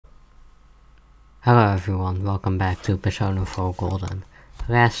Hello everyone, welcome back to Persona 4 Golden.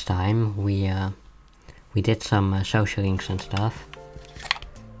 Last time we did some social links and stuff.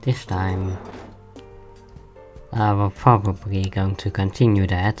 This time we're probably going to continue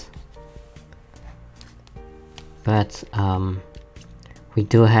that. But we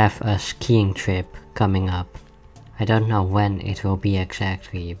do have a skiing trip coming up. I don't know when it will be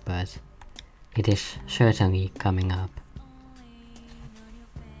exactly, but it is certainly coming up.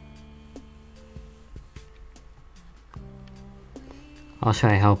 Also,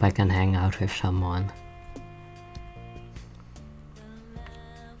 I hope I can hang out with someone.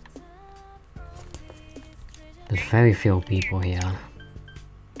 There's very few people here.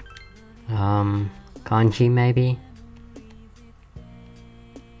 Kanji maybe?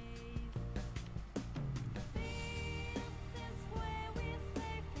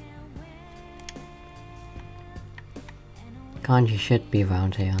 Kanji should be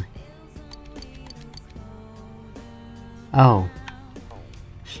around here. Oh.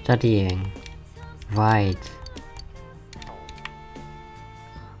 Studying. Right.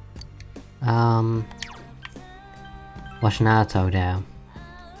 Was Naruto there?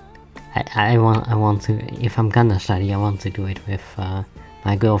 I want to, if I'm gonna study, I want to do it with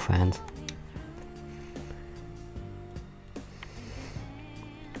my girlfriend.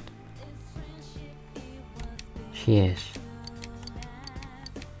 She is.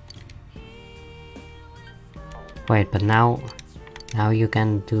 Wait, but now you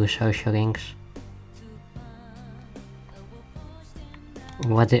can do social links?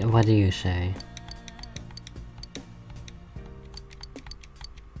 What do you say?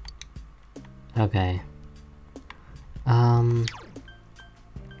 Okay.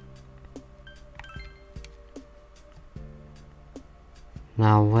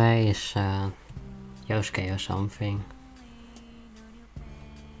 Now where is Yosuke or something?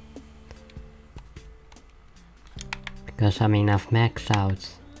 Because I mean I've maxed out.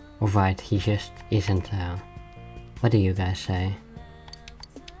 Alright, he just isn't there. What do you guys say?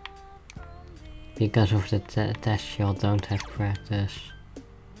 Because of the test you don't have practice.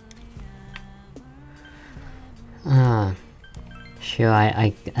 Sure,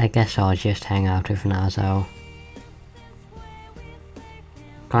 I guess I'll just hang out with Nazo.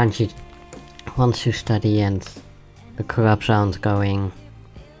 Kanji wants to study and the clubs aren't going.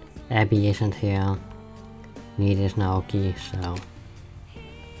 Abby isn't here. Neither is Naoki, so...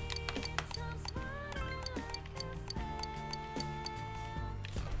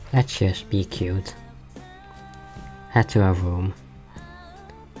 Let's just be cute. Head to our room.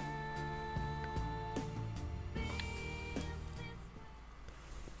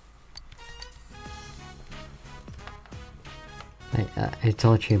 I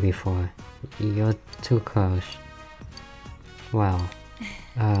told you before, you're too close. Well,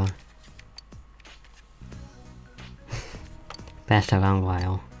 passed a long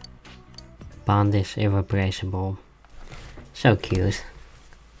while. Bond is irreplaceable. So cute.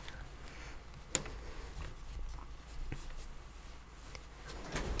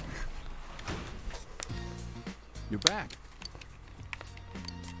 You're back.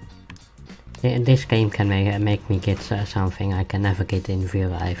 This game can make me get something I can never get in real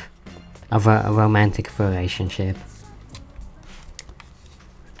life. A romantic relationship.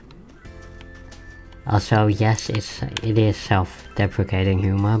 Also, yes, it is self-deprecating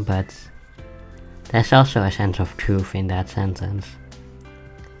humor, but there's also a sense of truth in that sentence.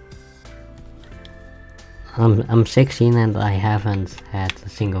 I'm 16 and I haven't had a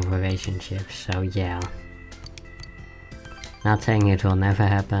single relationship, so yeah. Not saying it will never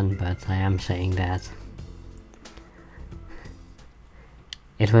happen, but I am saying that.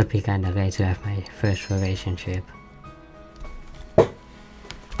 It would be kinda great to have my first relationship.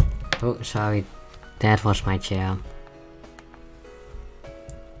 Oh, sorry, that was my chair.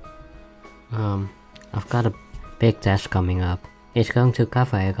 I've got a big test coming up. It's going to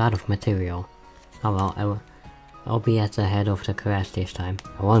cover a lot of material. Oh well, I'll be at the head of the class this time.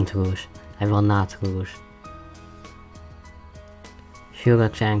 I won't lose. I will not lose. She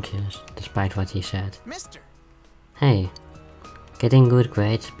looks anxious, despite what he said. Mister! Hey, getting good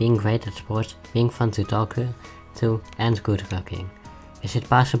grades, being great at sports, being fun to talk to, and good looking. Is it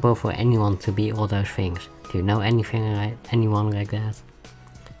possible for anyone to be all those things? Do you know anyone like that?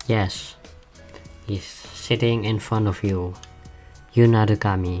 Yes. He's sitting in front of you. Yuna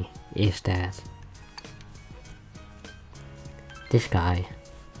Dukami is that. This guy.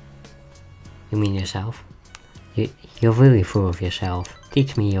 You mean yourself? You're really full of yourself.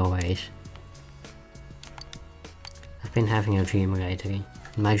 Teach me your ways. I've been having a dream lately.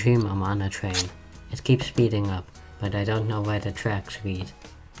 In my dream I'm on a train. It keeps speeding up, but I don't know where the tracks lead.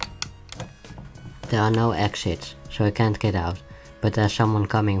 There are no exits, so I can't get out, but there's someone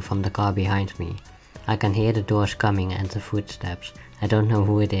coming from the car behind me. I can hear the doors coming and the footsteps. I don't know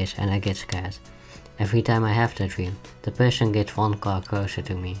who it is and I get scared. Every time I have that dream, the person gets one car closer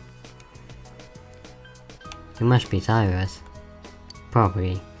to me. You must be tired.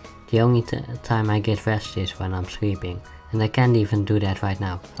 Probably. The only time I get rest is when I'm sleeping, and I can't even do that right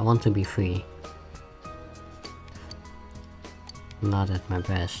now. I want to be free. Not at my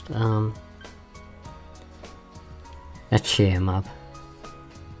best. Let's cheer him up.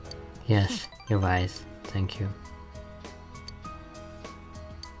 Yes, you're right. Thank you.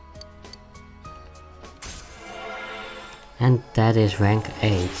 And that is rank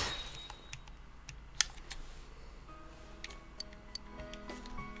 8.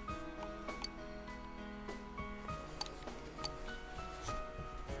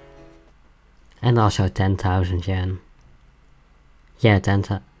 And also 10,000 yen. Yeah,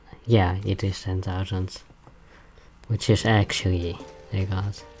 yeah, it is 10,000. Which is actually a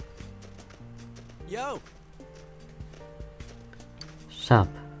lot. Yo! Sup?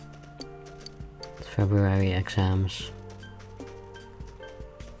 February exams.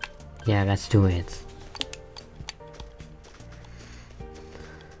 Yeah, let's do it.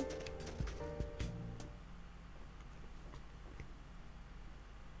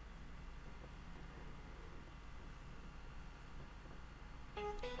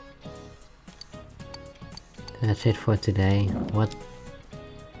 That's it for today. What?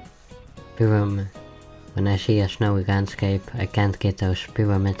 Pyramid. When I see a snowy landscape, I can't get those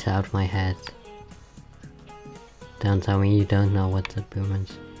pyramids out of my head. Don't tell me you don't know what the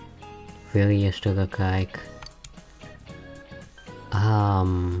pyramids really used to look like.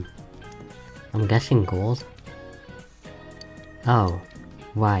 I'm guessing gold? Oh,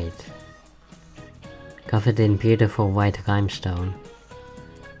 white. Covered in beautiful white limestone.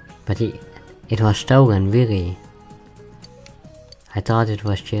 But it was stolen, really. I thought it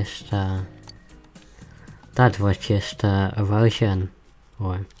was just erosion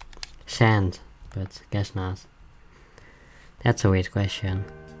or sand, but guess not. That's a weird question.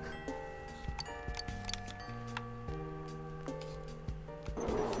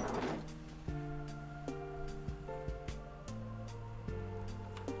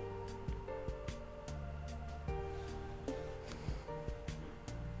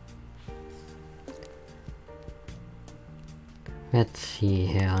 Let's see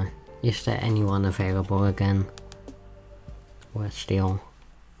here. Is there anyone available again? Or still?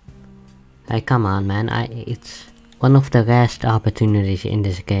 Hey, come on, man. It's one of the last opportunities in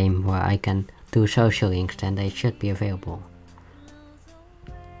this game where I can do social links, and they should be available.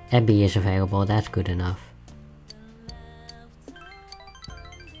 Abby is available, that's good enough.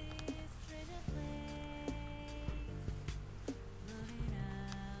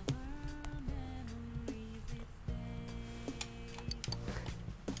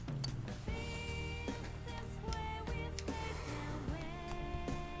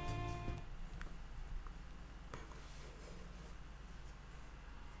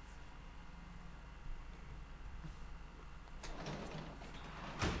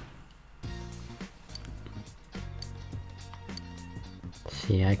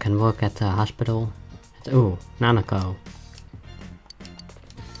 See, I can work at the hospital. Ooh, Nanako.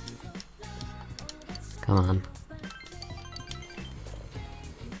 Come on.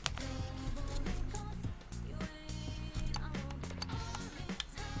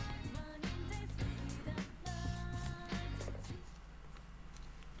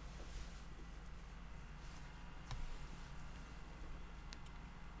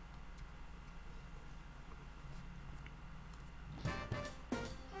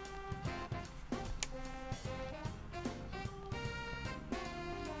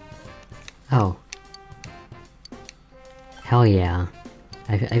 Oh. Hell yeah.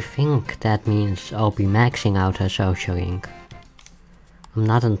 I think that means I'll be maxing out a social link. I'm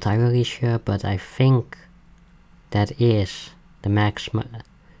not entirely sure, but I think that is the max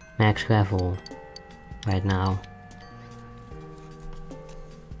level right now.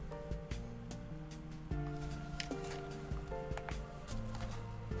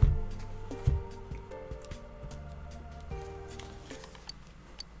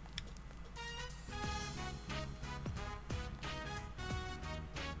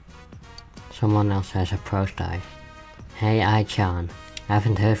 Someone else has approached dive. Hey, Ai-chan. I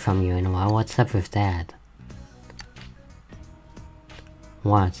haven't heard from you in a while. What's up with that?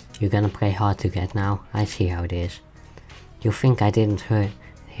 What? You gonna play hard to get now? I see how it is. You think I didn't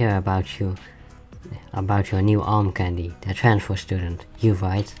hear about your new arm candy, the transfer student. You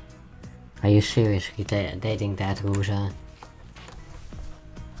right? Are you seriously dating that loser?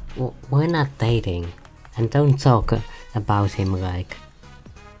 We're not dating. And don't talk about him like...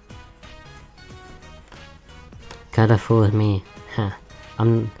 Gotta fool with me. Huh.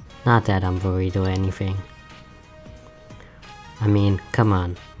 I'm not that I'm worried or anything. I mean, come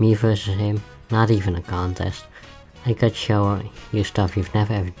on. Me versus him? Not even a contest. I could show you stuff you've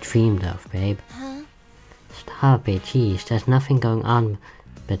never ever dreamed of, babe. Huh? Stop it, jeez. There's nothing going on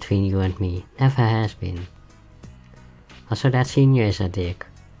between you and me. Never has been. Also, that senior is a dick.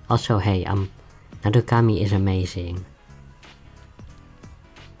 Also, hey, Narukami is amazing.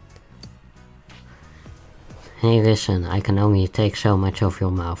 Hey, listen, I can only take so much of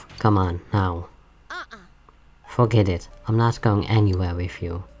your mouth. Come on, now. Forget it. I'm not going anywhere with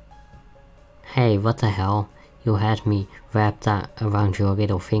you. Hey, what the hell? You had me wrapped around your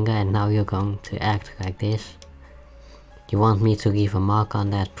little finger and now you're going to act like this? You want me to leave a mark on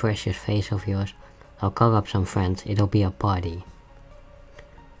that precious face of yours? I'll call up some friends. It'll be a party.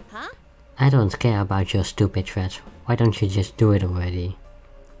 Huh? I don't care about your stupid threats. Why don't you just do it already?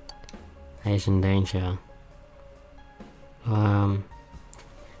 He's in danger.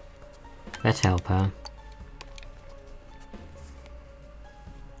 Let's help her.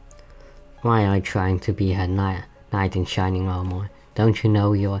 Why are you trying to be her knight in shining armor? Don't you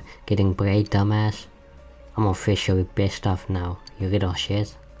know you're getting played, dumbass? I'm officially pissed off now, you little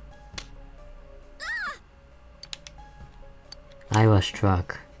shit. I was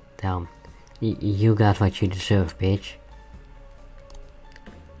struck. Damn. You got what you deserve, bitch.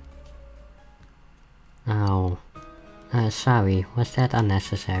 Ow. Sorry, was that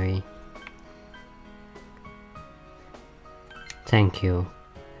unnecessary? Thank you.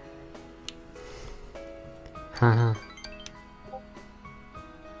 Haha.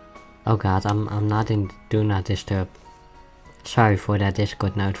 Oh god, I'm not in Do Not Disturb. Sorry for that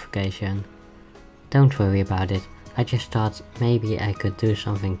Discord notification. Don't worry about it. I just thought maybe I could do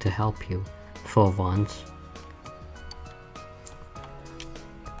something to help you. For once.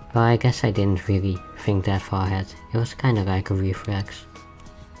 Well, I guess I didn't really think that far ahead. It was kinda like a reflex.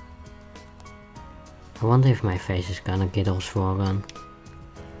 I wonder if my face is gonna get all swollen.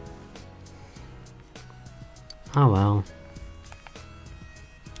 Oh well.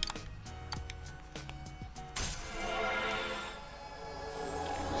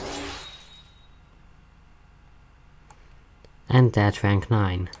 And that's rank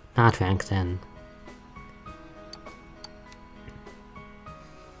 9, not rank 10.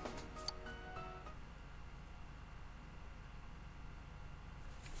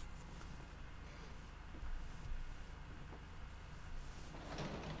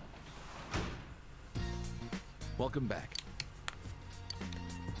 Welcome back.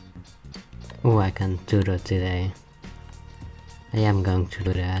 Oh, I can tutor today. I am going to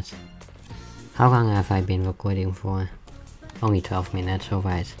do that. How long have I been recording for? Only 12 minutes,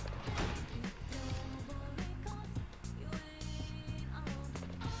 alright.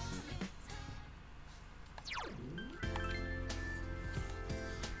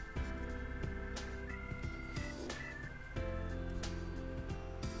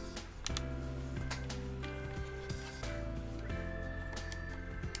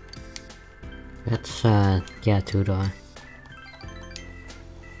 Let's, yeah, tutor.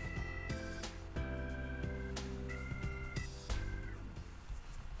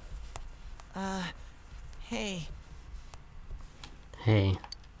 Hey. Hey.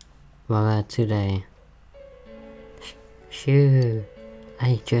 Well, today... Shoo!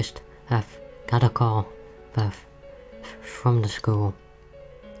 I just have got a call, from the school.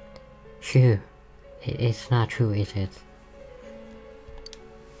 Shoo! It's not true, is it?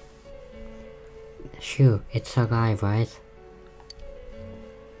 Shoo, it's a guy, right?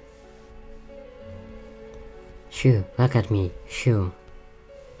 Shoo, look at me, shoo.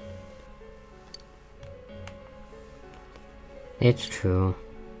 It's true.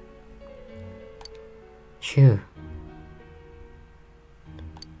 Shoo.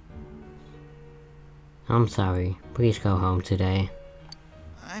 I'm sorry. Please go home today.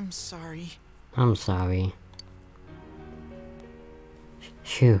 I'm sorry. I'm sorry.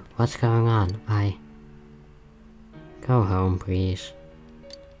 Shoo, what's going on? Go home, please.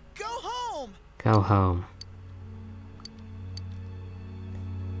 Go home! Go home.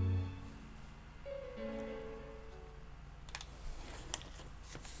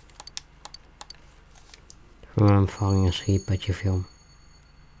 I'm falling asleep, but you film.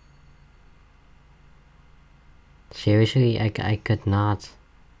 Seriously, I could not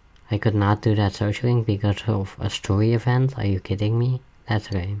do that social link because of a story event? Are you kidding me?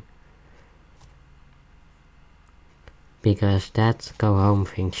 That's lame. Because that go home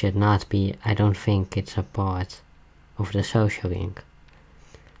thing should not be, I don't think it's a part of the social link.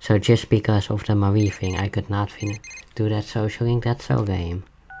 So just because of the Marie thing, I could not do that social link. That's so lame.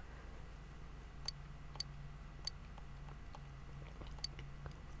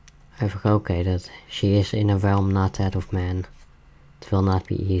 I've located. She is in a realm not that of man. It will not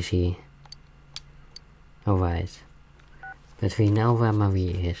be easy. Alright. But we know where Marie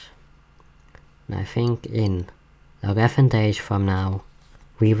is. And I think in 11 days from now,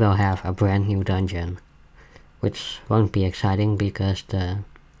 we will have a brand new dungeon. Which won't be exciting because the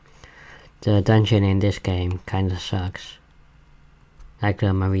dungeon in this game kinda sucks. Like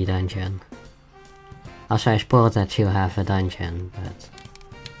the Marie dungeon. Also I spoiled that she'll have a dungeon, but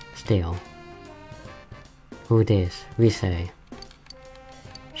still. Who this? Rise.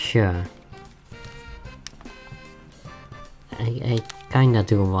 Sure. I kinda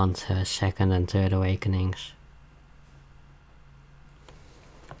do want second and third awakenings.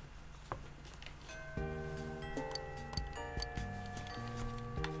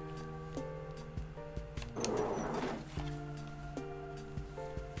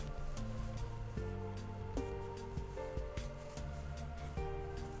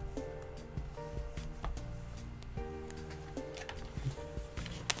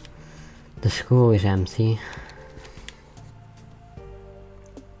 The school is empty.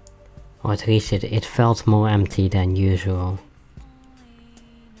 Or at least it felt more empty than usual.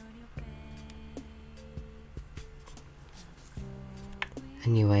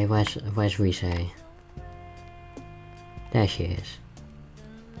 Anyway, where's Rise? There she is.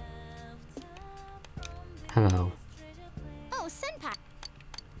 Hello. Oh, Senpai.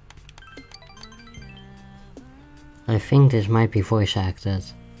 I think this might be voice acted.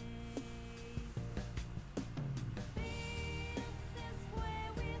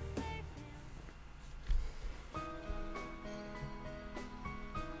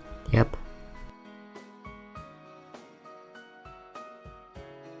 Yep.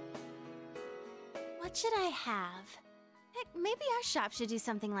 What should I have? Heck, maybe our shop should do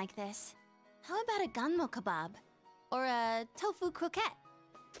something like this. How about a gunmo kebab? Or a tofu croquette?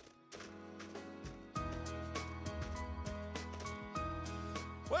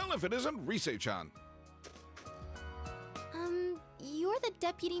 Well, if it isn't Rise-chan. You're the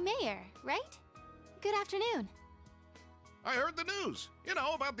deputy mayor, right? Good afternoon. I heard the news. You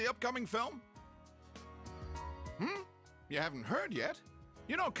know, about the upcoming film. You haven't heard yet?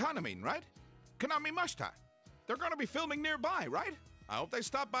 You know Kanamin, right? Konami Mashita. They're gonna be filming nearby, right? I hope they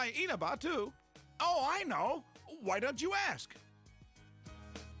stop by Inaba, too. Oh, I know. Why don't you ask?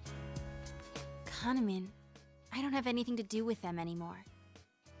 Kanamin. I don't have anything to do with them anymore.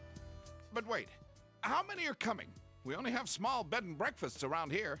 But wait, how many are coming? We only have small bed and breakfasts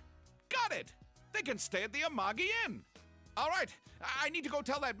around here. Got it! They can stay at the Amagi Inn. All right, I need to go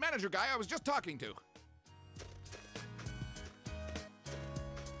tell that manager guy I was just talking to.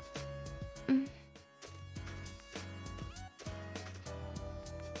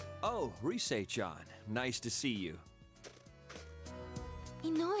 Oh, Rise-chan. Nice to see you.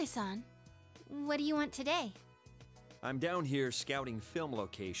 Inoue-san, what do you want today? I'm down here scouting film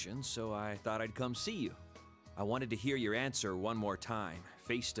locations, so I thought I'd come see you. I wanted to hear your answer one more time,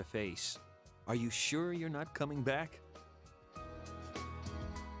 face to face. Are you sure you're not coming back?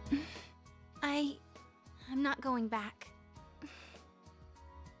 I'm not going back.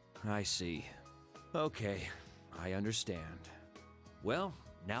 I see. Okay, I understand. Well,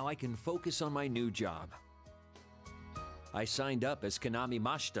 now I can focus on my new job. I signed up as Konami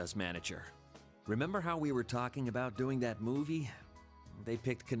Mashita's manager. Remember how we were talking about doing that movie? They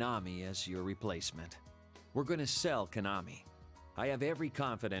picked Konami as your replacement. We're gonna sell Konami. I have every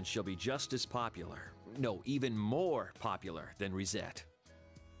confidence she'll be just as popular. No, even more popular than Risette.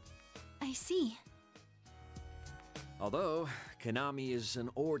 I see. Although, Konami is an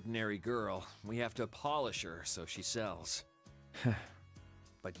ordinary girl, we have to polish her so she sells.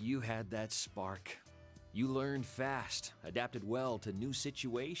 But you had that spark. You learned fast, adapted well to new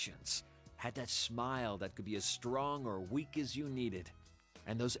situations, had that smile that could be as strong or weak as you needed.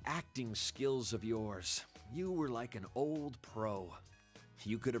 And those acting skills of yours, you were like an old pro.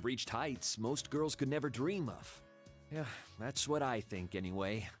 You could have reached heights most girls could never dream of. Yeah, that's what I think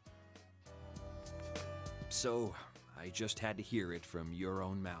anyway. So, I just had to hear it from your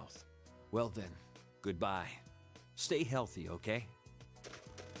own mouth. Well then, goodbye. Stay healthy, okay?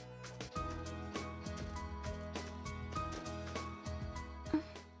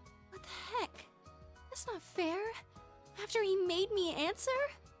 What the heck? That's not fair. After he made me answer?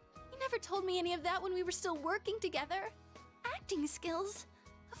 He never told me any of that when we were still working together. Acting skills?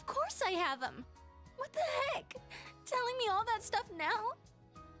 Of course I have them. What the heck? Telling me all that stuff now?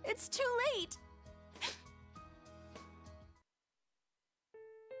 It's too late.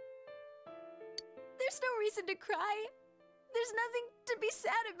 There's no reason to cry. There's nothing to be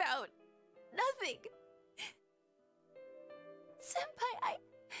sad about. Nothing. Senpai,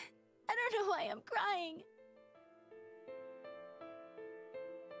 I don't know why I'm crying.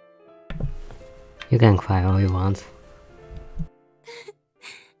 You can cry all you want.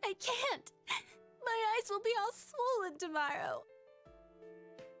 I can't. My eyes will be all swollen tomorrow.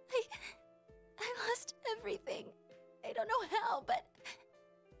 I lost everything. I don't know how, but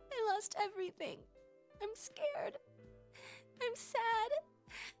I lost everything. I'm scared. I'm sad.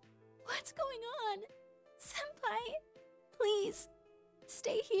 What's going on? Senpai, please,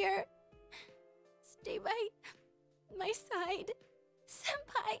 stay here. Stay by my side.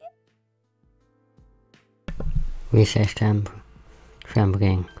 Senpai. Recess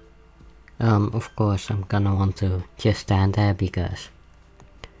trembling. Of course I'm gonna want to just stand there because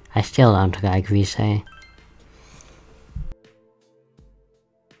I still don't like Rise.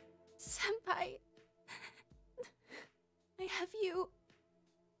 Senpai, I have you.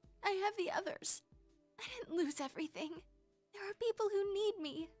 I have the others. I didn't lose everything. There are people who need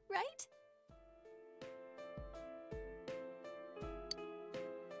me, right?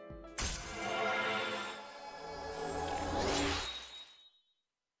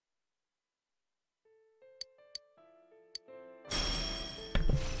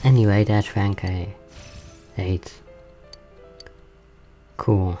 Anyway, that's rank 8.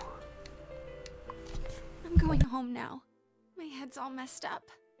 Cool. I'm going home now. My head's all messed up.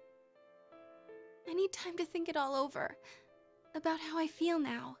 I need time to think it all over. About how I feel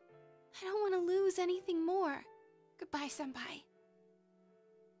now. I don't want to lose anything more. Goodbye, Senpai.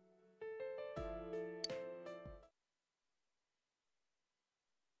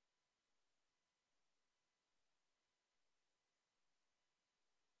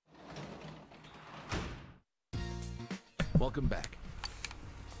 Welcome back.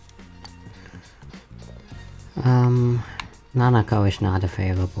 Nanako is not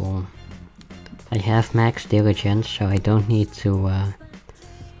available. I have max diligence, so I don't need to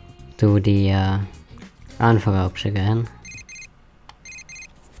do the envelopes again.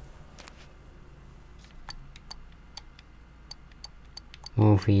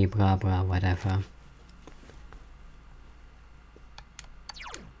 Movie, blah blah, whatever.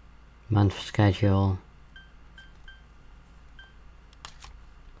 Month schedule.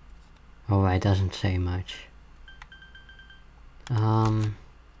 Alright, doesn't say much.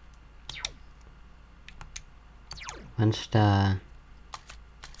 When's the...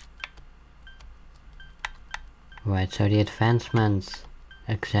 Right, so the advancement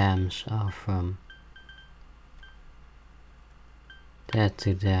exams are from there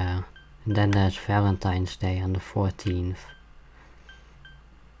to there. And then there's Valentine's Day on the 14th.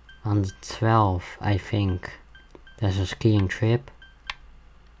 On the 12th, I think, there's a skiing trip.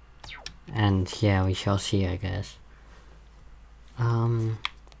 And yeah, we shall see, I guess.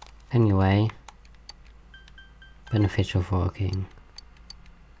 Anyway. Benefits of working.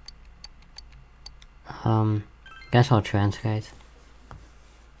 Guess I'll translate.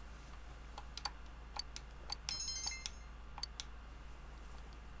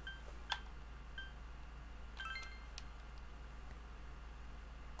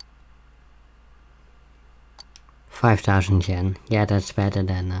 $5,000 yen. Yeah, that's better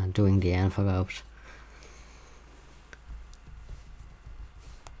than doing the envelopes.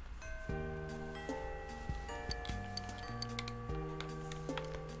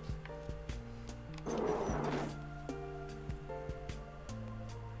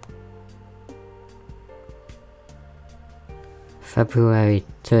 February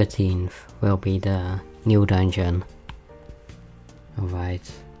 13th will be the new dungeon. Alright.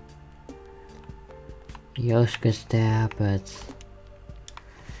 Yosuke's there, but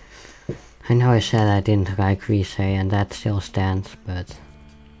I know I said I didn't like Rise, and that still stands, but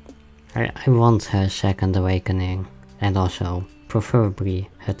I want her second awakening, and also preferably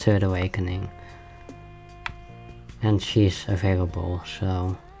her third awakening. And she's available,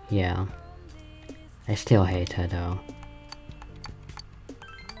 so yeah. I still hate her though.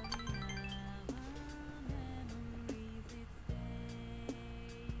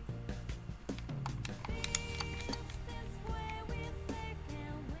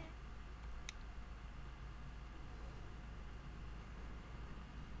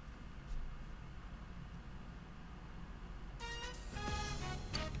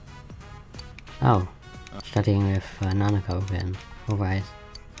 Oh, studying with Nanako again. Alright.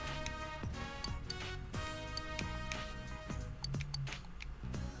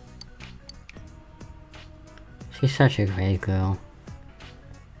 She's such a great girl.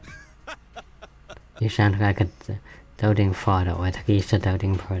 You sound like a doting father, or at least a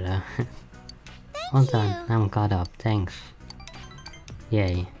doting brother. Thank Well done, I'm caught up, thanks.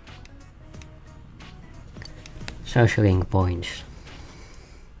 Yay. Socialing points.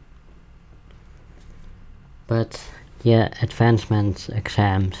 But yeah, advancement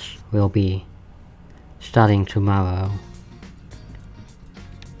exams will be starting tomorrow.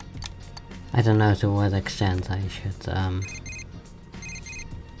 I don't know to what extent I should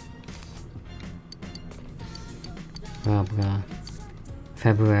blah blah.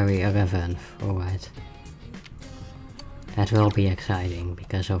 February 11th, alright. That will be exciting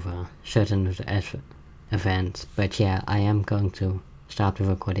because of a certain event, but yeah, I am going to stop the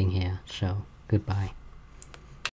recording here, so goodbye.